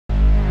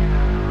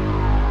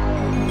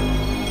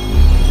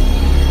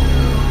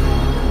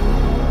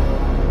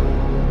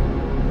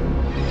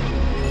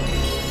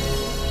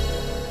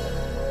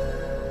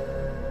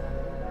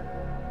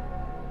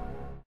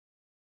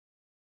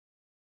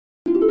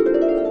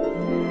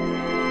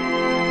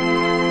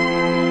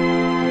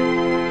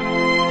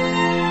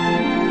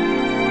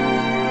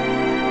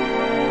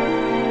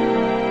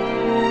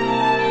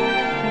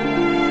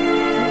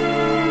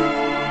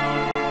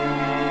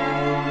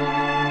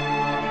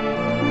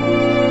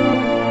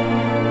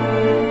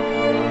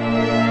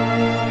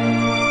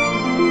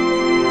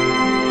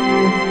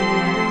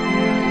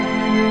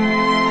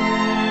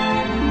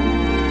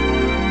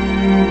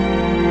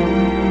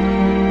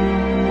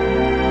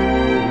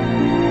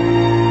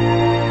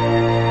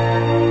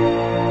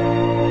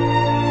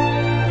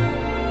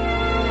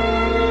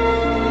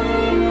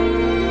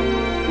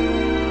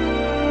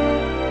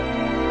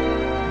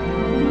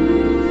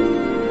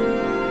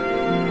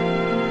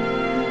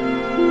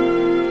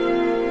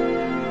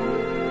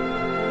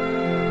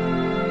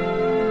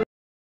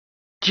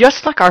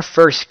Just like our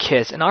first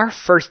kiss and our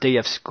first day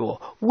of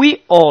school,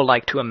 we all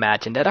like to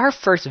imagine that our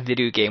first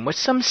video game was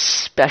some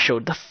special,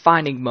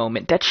 defining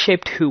moment that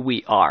shaped who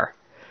we are.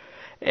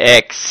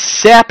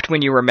 Except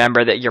when you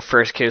remember that your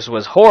first kiss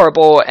was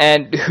horrible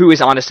and who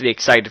is honestly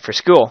excited for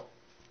school.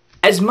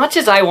 As much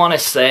as I want to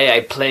say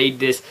I played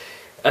this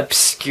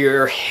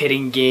obscure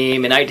hidden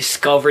game and I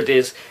discovered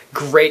this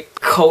great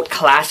cult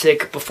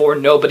classic before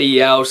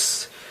nobody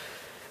else,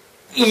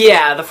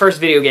 yeah, the first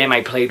video game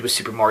I played was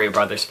Super Mario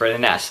Bros. For the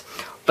NES.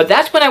 But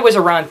that's when I was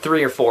around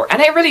 3 or 4, and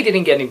I really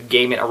didn't get into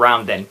gaming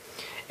around then.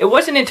 It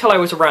wasn't until I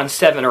was around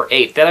 7 or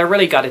 8 that I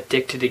really got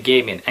addicted to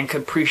gaming and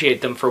could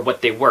appreciate them for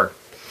what they were.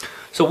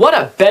 So what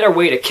a better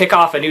way to kick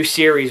off a new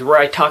series where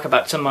I talk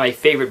about some of my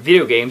favorite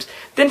video games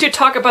than to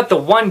talk about the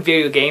one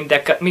video game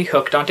that got me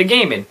hooked onto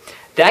gaming.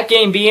 That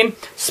game being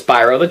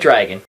Spyro the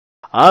Dragon.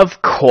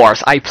 Of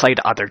course, I played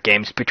other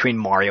games between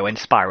Mario and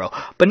Spyro,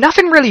 but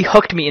nothing really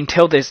hooked me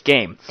until this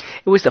game.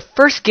 It was the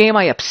first game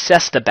I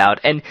obsessed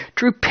about and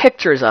drew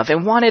pictures of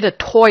and wanted a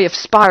toy of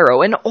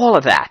Spyro and all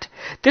of that.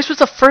 This was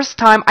the first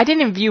time I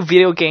didn't view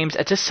video games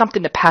as just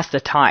something to pass the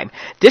time.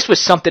 This was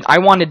something I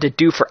wanted to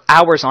do for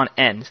hours on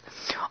end.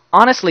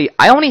 Honestly,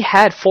 I only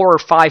had 4 or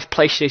 5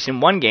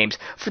 PlayStation 1 games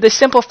for the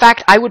simple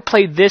fact I would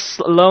play this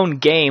lone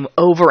game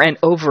over and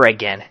over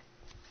again.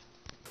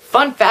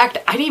 Fun fact,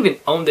 I didn't even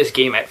own this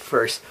game at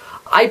first.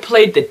 I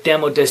played the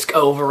demo disc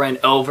over and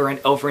over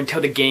and over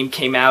until the game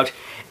came out,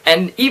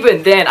 and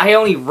even then I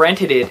only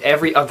rented it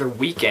every other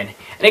weekend.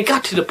 And it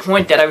got to the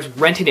point that I was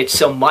renting it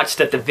so much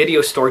that the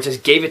video store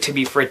just gave it to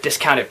me for a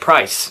discounted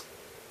price.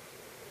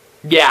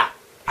 Yeah,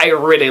 I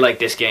really like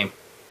this game.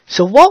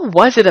 So what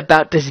was it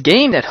about this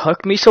game that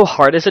hooked me so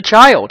hard as a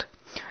child?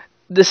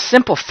 The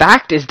simple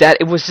fact is that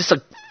it was just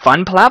a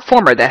fun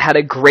platformer that had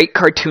a great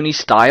cartoony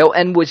style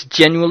and was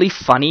genuinely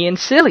funny and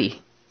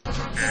silly.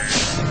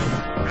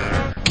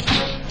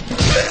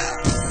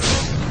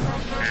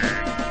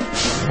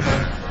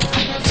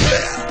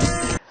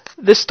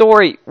 The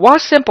story, while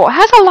simple,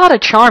 has a lot of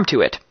charm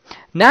to it.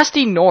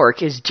 Nasty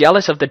Nork is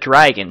jealous of the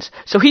dragons,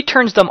 so he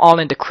turns them all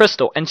into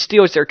crystal and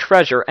steals their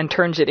treasure and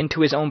turns it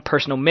into his own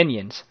personal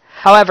minions.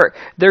 However,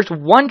 there's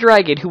one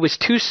dragon who was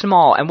too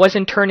small and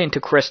wasn't turned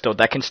into crystal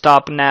that can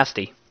stop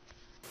Nasty.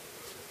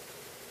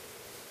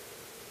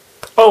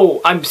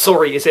 Oh, I'm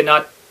sorry, is it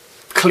not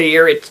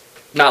clear? It's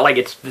not like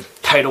it's the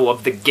title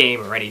of the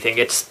game or anything.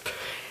 It's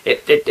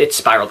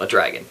Spyro the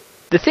Dragon.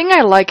 The thing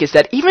I like is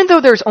that even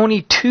though there's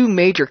only 2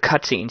 major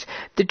cutscenes,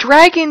 the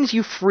dragons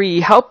you free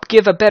help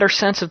give a better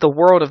sense of the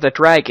world of the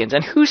dragons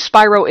and who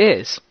Spyro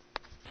is.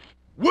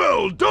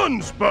 Well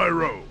done,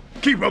 Spyro!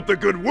 Keep up the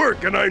good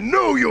work and I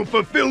know you'll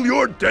fulfill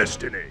your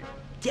destiny.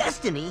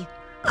 Destiny?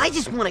 I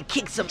just want to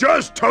kick some—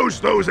 Just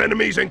toast those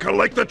enemies and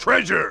collect the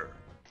treasure!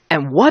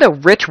 And what a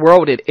rich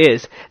world it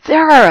is.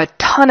 There are a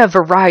ton of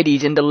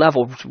varieties in the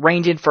levels,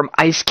 ranging from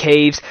ice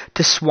caves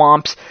to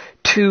swamps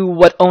to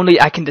what only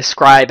I can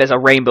describe as a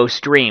rainbow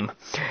stream.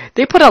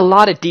 They put a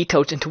lot of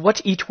details into what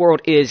each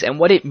world is and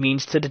what it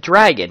means to the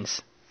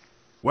dragons.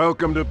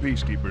 Welcome to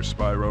Peacekeepers,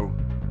 Spyro.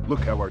 Look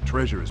how our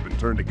treasure has been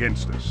turned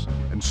against us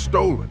and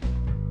stolen.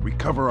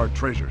 Recover our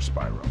treasure,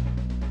 Spyro.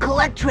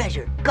 Collect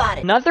treasure. Got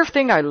it. Another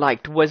thing I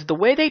liked was the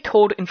way they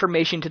told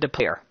information to the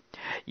player.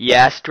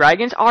 Yes,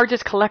 dragons are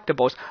just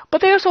collectibles,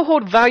 but they also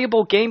hold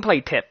valuable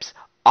gameplay tips,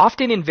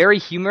 often in very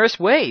humorous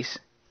ways.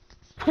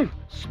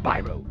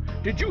 Spyro,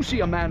 did you see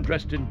a man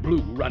dressed in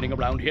blue running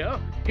around here?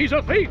 He's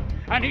a thief,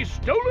 and he's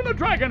stolen a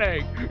dragon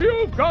egg.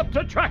 You've got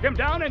to track him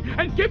down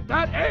and get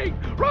that egg.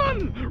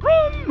 Run!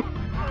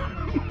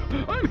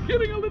 Run! I'm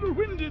getting a little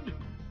winded.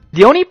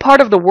 The only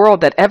part of the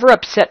world that ever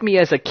upset me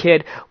as a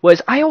kid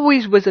was I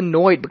always was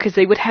annoyed because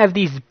they would have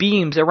these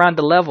beams around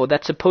the level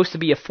that's supposed to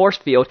be a force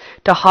field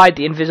to hide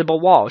the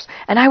invisible walls,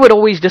 and I would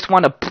always just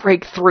want to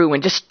break through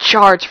and just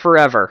charge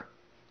forever.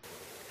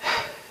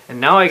 And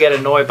now I get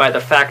annoyed by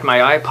the fact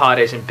my iPod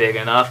isn't big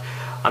enough.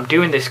 I'm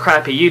doing this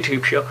crappy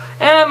YouTube show,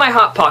 and my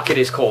Hot Pocket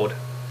is cold.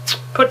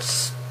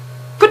 Puts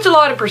a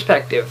lot in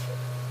perspective.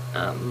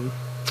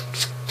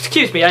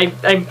 Excuse me,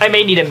 I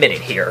may need a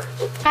minute here.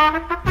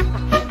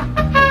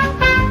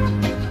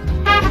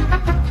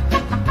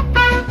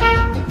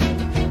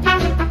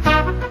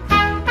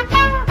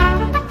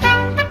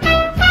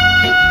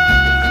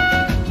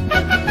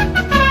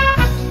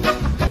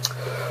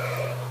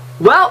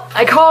 Well,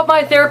 I called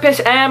my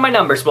therapist and my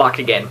number's blocked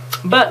again.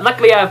 But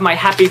luckily I have my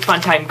Happy Fun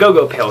Time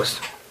Go-Go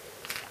pills.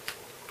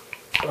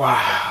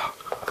 Wow.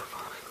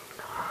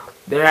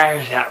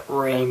 There's that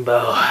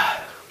rainbow.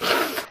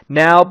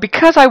 Now,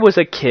 because I was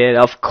a kid,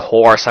 of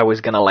course I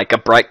was gonna like a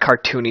bright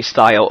cartoony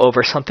style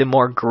over something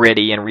more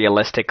gritty and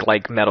realistic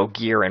like Metal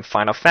Gear and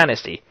Final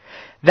Fantasy.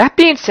 That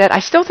being said, I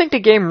still think the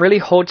game really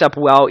holds up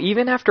well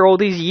even after all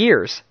these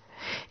years.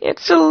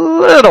 It's a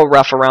little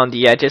rough around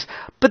the edges,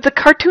 but the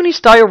cartoony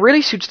style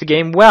really suits the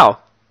game well.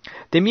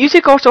 The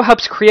music also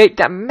helps create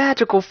that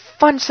magical,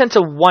 fun sense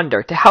of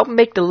wonder to help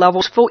make the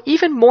levels feel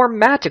even more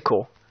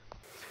magical.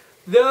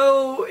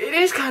 Though, it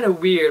is kind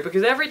of weird,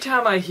 because every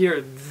time I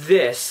hear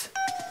this,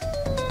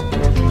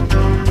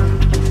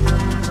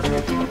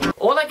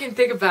 all I can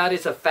think about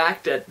is the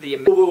fact that the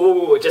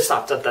just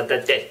stop.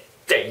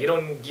 You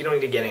don't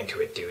need to get into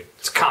it, dude.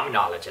 It's common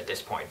knowledge at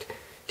this point.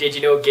 Did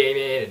you know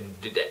gaming?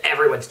 And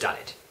everyone's done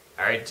it.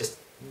 All right, just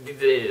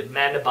the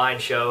Man to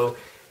Bind show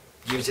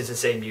uses the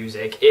same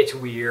music. It's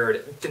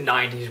weird. The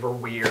 '90s were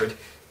weird.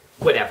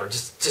 Whatever.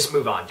 Just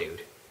move on,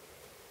 dude.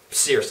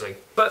 Seriously.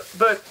 But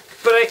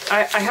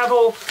I have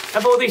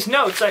all these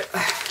notes.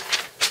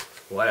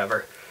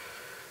 Whatever.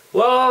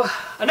 Well,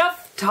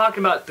 enough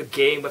talking about the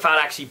game without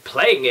actually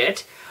playing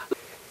it.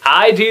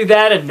 I do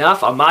that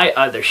enough on my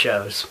other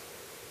shows.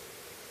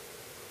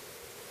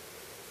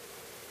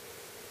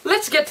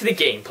 Let's get to the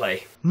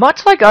gameplay.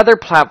 Much like other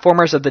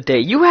platformers of the day,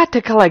 you had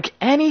to collect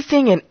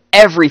anything and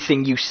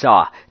everything you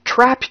saw.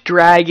 Trapped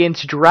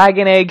dragons,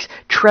 dragon eggs,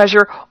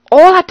 treasure,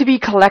 all had to be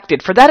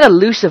collected for that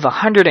elusive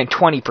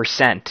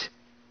 120%.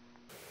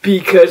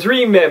 Because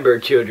remember,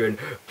 children,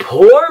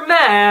 poor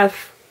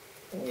math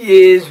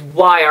is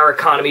why our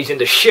economy's in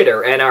the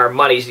shitter and our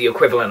money's the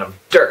equivalent of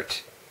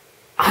dirt.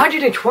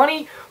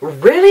 120?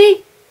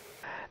 Really?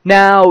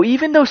 Now,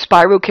 even though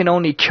Spyro can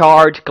only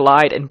charge,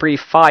 glide, and breathe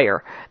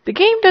fire, the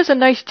game does a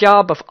nice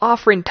job of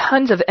offering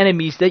tons of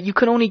enemies that you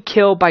can only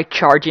kill by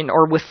charging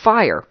or with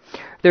fire.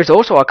 There's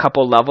also a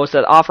couple levels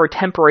that offer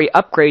temporary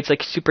upgrades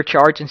like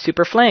Supercharge and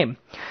Super Flame.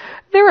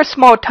 They're a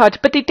small touch,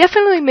 but they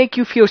definitely make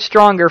you feel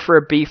stronger for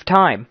a brief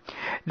time.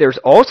 There's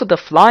also the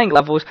flying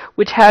levels,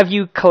 which have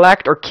you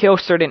collect or kill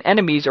certain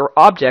enemies or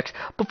objects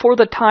before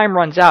the time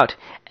runs out.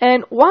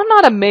 And while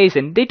not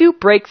amazing, they do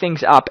break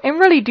things up and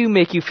really do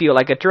make you feel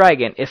like a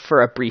dragon, if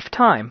for a brief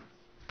time.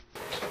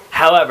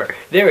 However,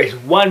 there is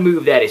one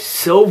move that is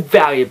so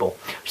valuable,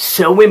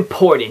 so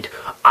important,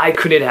 I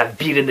couldn't have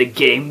beaten the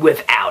game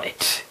without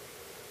it.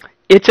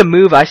 It's a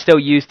move I still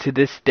use to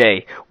this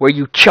day, where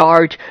you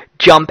charge,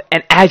 jump,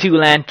 and as you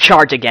land,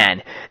 charge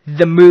again.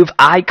 The move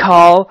I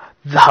call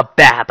the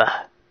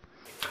Baba.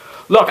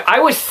 Look, I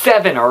was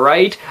 7,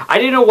 alright? I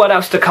didn't know what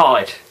else to call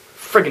it.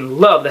 Friggin'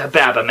 love the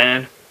Baba,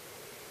 man.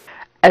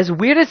 As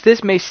weird as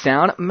this may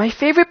sound, my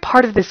favorite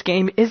part of this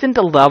game isn't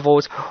the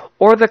levels,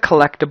 or the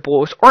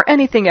collectibles, or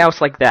anything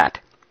else like that.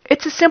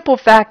 It's a simple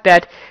fact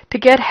that, to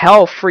get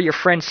health for your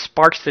friend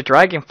Sparks the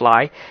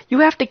Dragonfly, you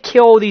have to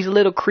kill these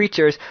little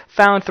creatures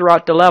found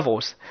throughout the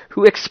levels,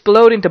 who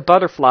explode into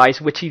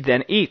butterflies which he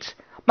then eats.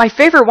 My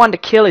favorite one to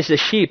kill is the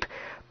sheep,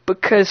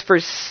 because for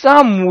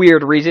some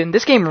weird reason,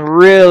 this game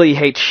really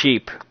hates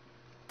sheep.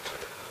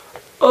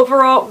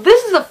 Overall,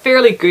 this is a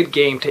fairly good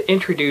game to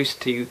introduce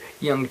to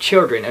young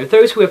children, or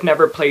those who have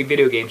never played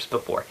video games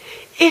before.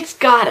 It's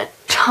got a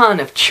ton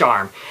of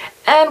charm,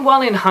 and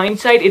while in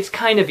hindsight it's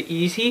kind of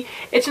easy,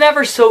 it's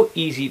never so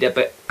easy that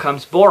it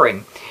becomes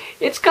boring.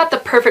 It's got the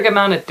perfect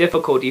amount of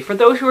difficulty for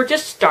those who are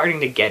just starting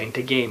to get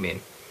into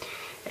gaming.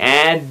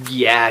 And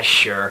yeah,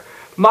 sure,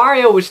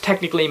 Mario was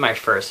technically my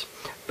first,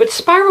 but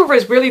Spyro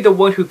was really the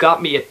one who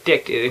got me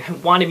addicted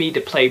and wanted me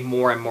to play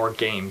more and more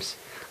games.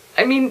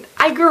 I mean,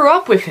 I grew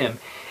up with him,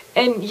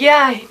 and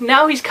yeah,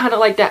 now he's kind of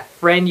like that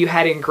friend you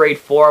had in grade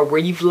 4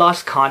 where you've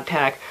lost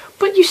contact,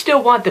 but you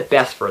still want the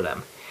best for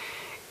them.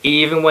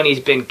 Even when he's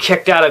been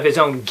kicked out of his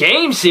own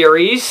game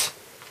series,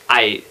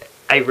 I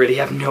really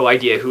have no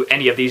idea who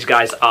any of these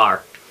guys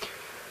are.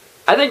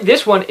 I think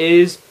this one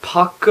is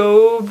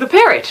Paco the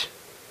Parrot.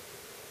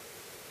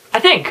 I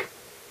think.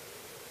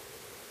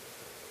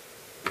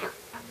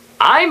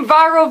 I'm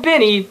Viral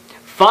Vinnie,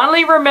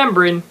 fondly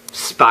remembering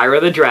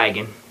Spyro the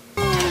Dragon.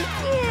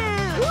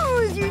 Yeah,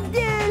 who's your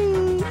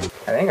daddy?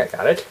 I think I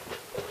got it.